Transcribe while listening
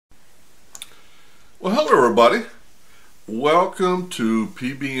Well, hello everybody. Welcome to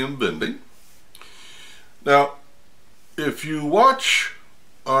P.B.M. Vending. Now, if you watch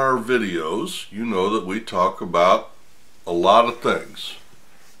our videos, you know that we talk about a lot of things.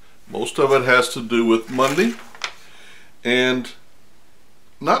 Most of it has to do with money, and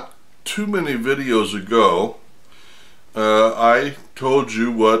not too many videos ago, I told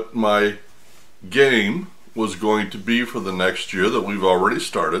you what my game was going to be for the next year that we've already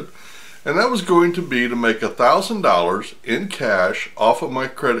started. And that was going to be to make $1,000 in cash off of my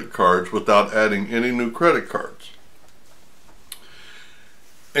credit cards without adding any new credit cards.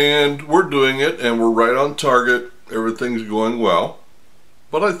 And we're doing it, and we're right on target. Everything's going well.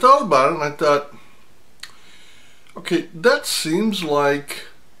 But I thought about it, and I thought, okay, that seems like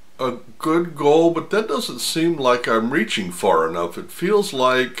a good goal, but that doesn't seem like I'm reaching far enough. It feels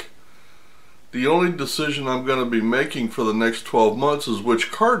like the only decision I'm going to be making for the next 12 months is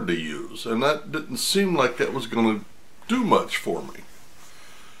which card to use, and that didn't seem like that was going to do much for me.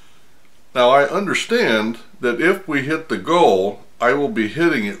 Now, I understand that if we hit the goal, I will be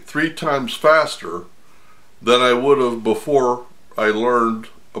hitting it 3 times faster than I would have before I learned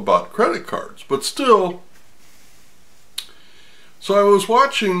about credit cards. But still, so I was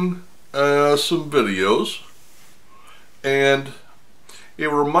watching some videos, and it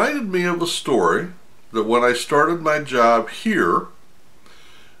reminded me of a story that when I started my job here,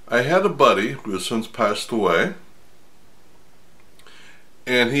 I had a buddy who has since passed away,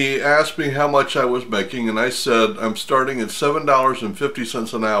 and he asked me how much I was making, and I said, I'm starting at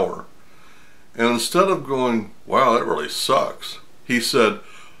 $7.50 an hour. And instead of going, wow, that really sucks, he said,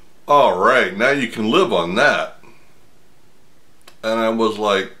 all right, now you can live on that. And I was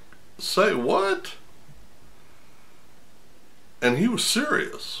like, say what? And he was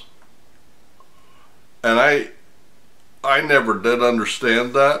serious. And I never did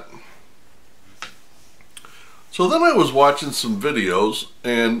understand that. So then I was watching some videos,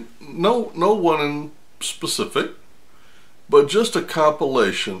 and no one in specific, but just a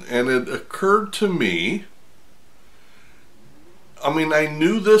compilation, and it occurred to me, I mean, I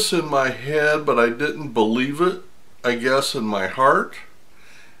knew this in my head, but I didn't believe it, I guess, in my heart.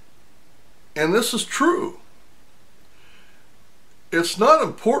 And this is true. It's not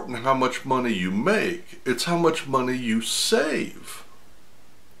important how much money you make, it's how much money you save.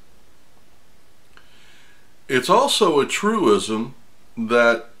 It's also a truism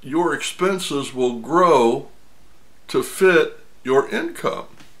that your expenses will grow to fit your income.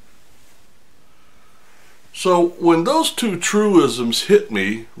 So when those two truisms hit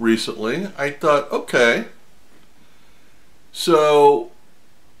me recently, I thought, okay, so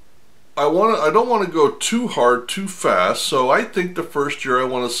I don't want to go too hard, too fast, so I think the first year I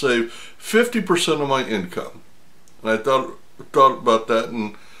want to save 50% of my income. And I thought about that,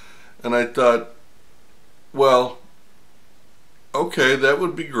 and I thought, well, okay, that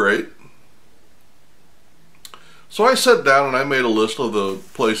would be great. So I sat down and I made a list of the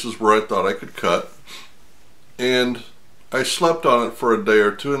places where I thought I could cut, and I slept on it for a day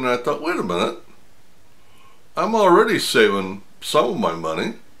or two, and I thought, wait a minute, I'm already saving some of my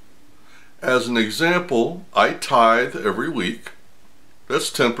money. As an example, I tithe every week.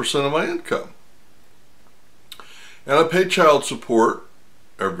 That's 10% of my income. And I pay child support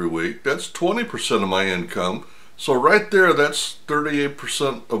every week. That's 20% of my income. So right there, that's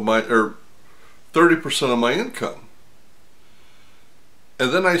 38% of my, or 30% of my income.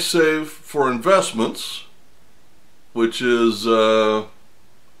 And then I save for investments, which is about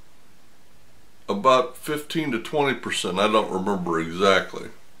 15 to 20%. I don't remember exactly.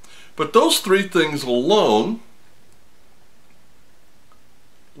 But those 3 things alone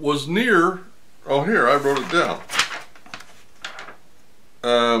was near, oh here, I wrote it down.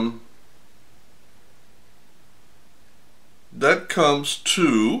 That comes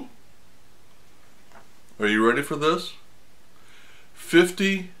to, are you ready for this?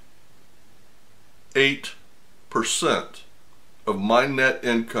 58% of my net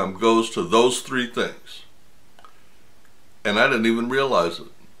income goes to those 3 things. And I didn't even realize it.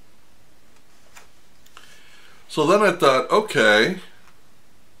 So then I thought, okay,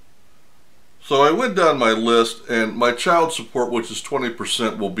 so I went down my list, and my child support, which is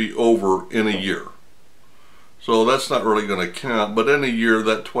 20%, will be over in a year. So that's not really going to count, but in a year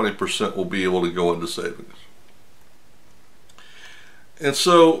that 20% will be able to go into savings. And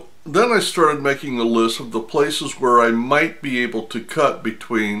so then I started making a list of the places where I might be able to cut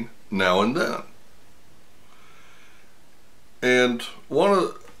between now and then.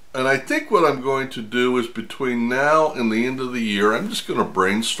 And I think what I'm going to do is between now and the end of the year, I'm just going to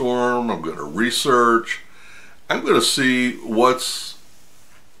brainstorm, I'm going to research, I'm going to see what's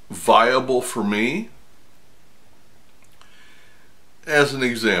viable for me. As an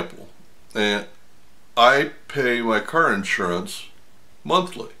example, and I pay my car insurance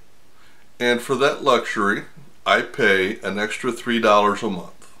monthly, and for that luxury I pay an extra $3 a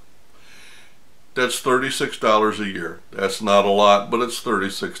month. That's $36 a year. That's not a lot, but it's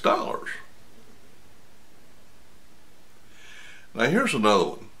 $36. Now here's another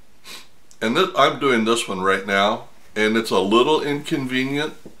one, and I'm doing this one right now, and it's a little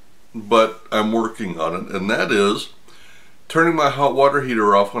inconvenient, but I'm working on it, and that is turning my hot water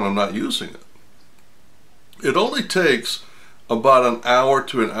heater off when I'm not using it. It only takes about an hour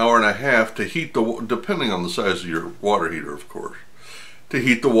to an hour and a half to heat the, depending on the size of your water heater, of course, to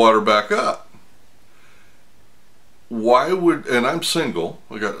heat the water back up. Why would, and I'm single,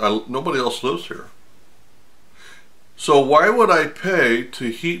 nobody else lives here. So why would I pay to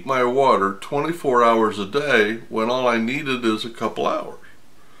heat my water 24 hours a day when all I needed is a couple hours?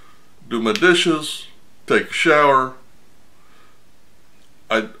 Do my dishes, take a shower,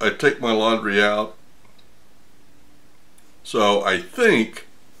 I take my laundry out. So I think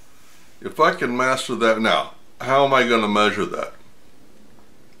if I can master that, now, how am I going to measure that?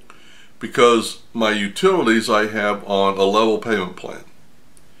 Because my utilities I have on a level payment plan.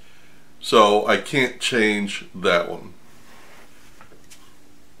 So I can't change that one.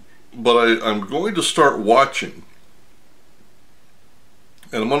 But I'm going to start watching.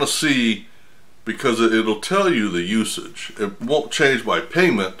 And I'm going to see, because it'll tell you the usage. It won't change my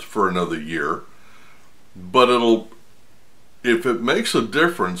payment for another year, but if it makes a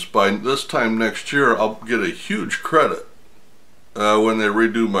difference by this time next year, I'll get a huge credit when they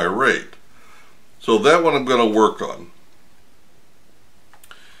redo my rate. So that one I'm going to work on.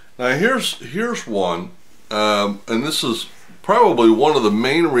 Now here's one, and this is probably one of the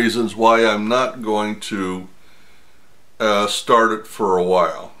main reasons why I'm not going to start it for a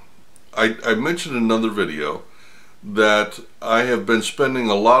while. I mentioned in another video that I have been spending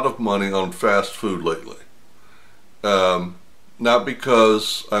a lot of money on fast food lately. Not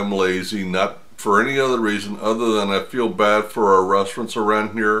because I'm lazy, not for any other reason other than I feel bad for our restaurants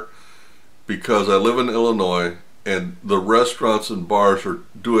around here, because I live in Illinois and the restaurants and bars are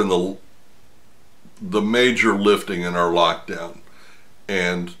doing the major lifting in our lockdown,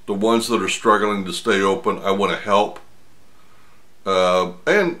 and the ones that are struggling to stay open, I want to help.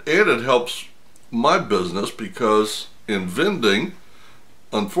 And it helps my business because in vending,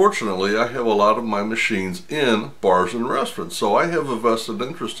 unfortunately, I have a lot of my machines in bars and restaurants, so I have a vested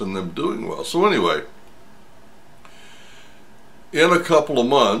interest in them doing well. So anyway, in a couple of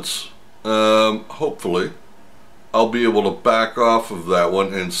months, hopefully, I'll be able to back off of that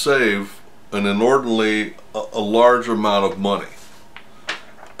one and save an inordinately a large amount of money.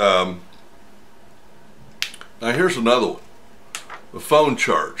 Now here's another one. The phone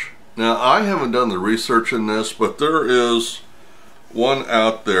charge. Now I haven't done the research in this, but there is one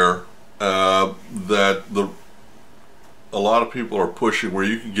out there that a lot of people are pushing, where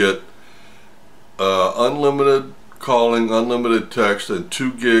you can get unlimited calling, unlimited text, and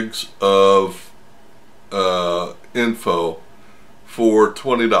 2 gigs of info for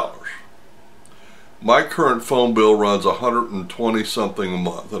 $20. My current phone bill runs $120 something a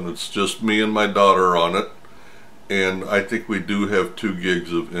month, and it's just me and my daughter on it. And I think we do have 2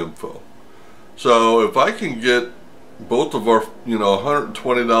 gigs of info. So if I can get both of our,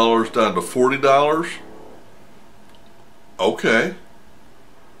 $120 down to $40, okay,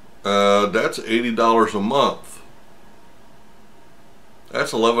 that's $80 a month.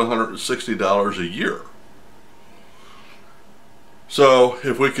 That's $1,160 a year. So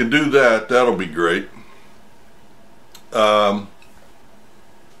if we can do that, that'll be great. What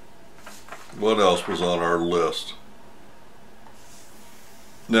else was on our list?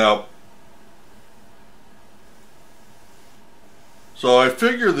 Now, so I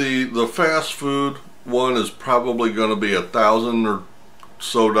figure the fast food one is probably going to be $1,000 or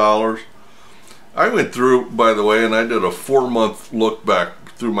so. I went through, by the way, and I did a 4-month look back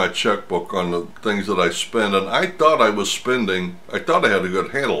through my checkbook on the things that I spend, and I thought I had a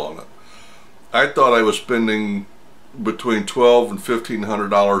good handle on it. I thought I was spending between $1,200 and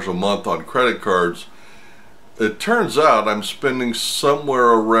 $1,500 a month on credit cards. It turns out I'm spending somewhere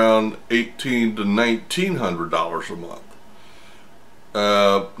around $1,800 to $1,900 a month.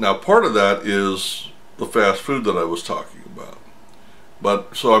 Now part of that is the fast food that I was talking about.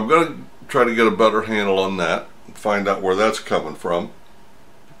 But so I'm going to try to get a better handle on that and find out where that's coming from.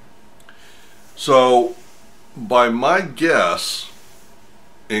 So by my guess,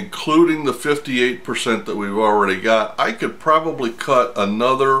 including the 58% that we've already got, I could probably cut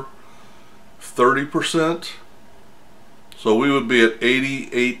another 30%. So we would be at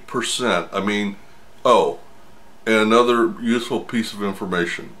 88%. I mean, oh, and another useful piece of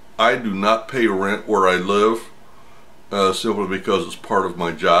information. I do not pay rent where I live, simply because it's part of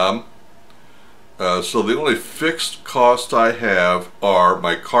my job. So the only fixed costs I have are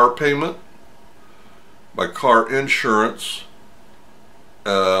my car payment, my car insurance,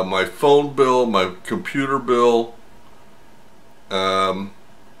 my phone bill, my computer bill, and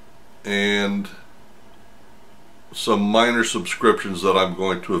some minor subscriptions that I'm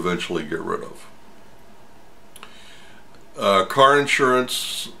going to eventually get rid of. Car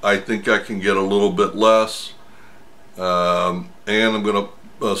insurance, I think I can get a little bit less, and I'm going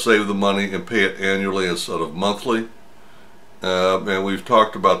to save the money and pay it annually instead of monthly. And we've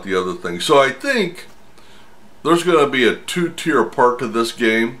talked about the other things. So I think there's going to be a two-tier part to this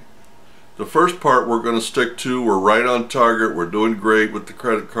game. The first part we're going to stick to. We're right on target. We're doing great with the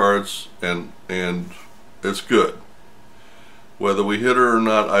credit cards, and it's good. Whether we hit it or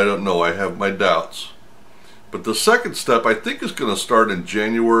not, I don't know. I have my doubts. But the second step, I think, is going to start in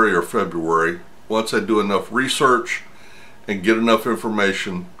January or February, once I do enough research and get enough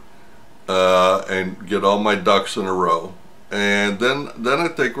information and get all my ducks in a row. And then I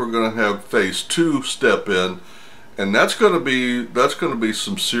think we're going to have phase 2 step in, and that's going to be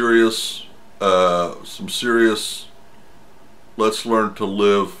some serious let's learn to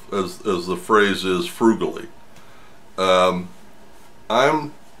live, as the phrase is, frugally.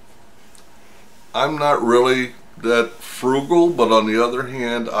 I'm not really that frugal, but on the other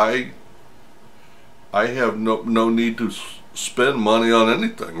hand, I have no need to spend money on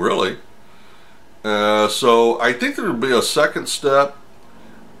anything, really. So I think there will be a second step,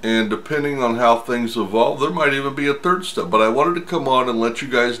 and depending on how things evolve, there might even be a third step. But I wanted to come on and let you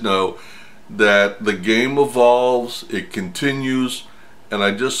guys know that the game evolves, it continues, and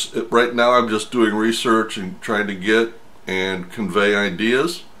right now I'm just doing research and trying to get and convey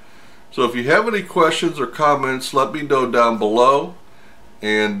ideas. So if you have any questions or comments, let me know down below,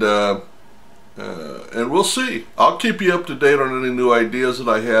 and we'll see. I'll keep you up to date on any new ideas that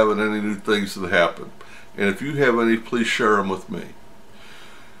I have and any new things that happen. And if you have any, please share them with me.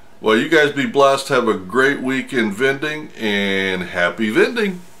 Well, you guys be blessed. Have a great week in vending, and happy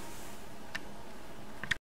vending.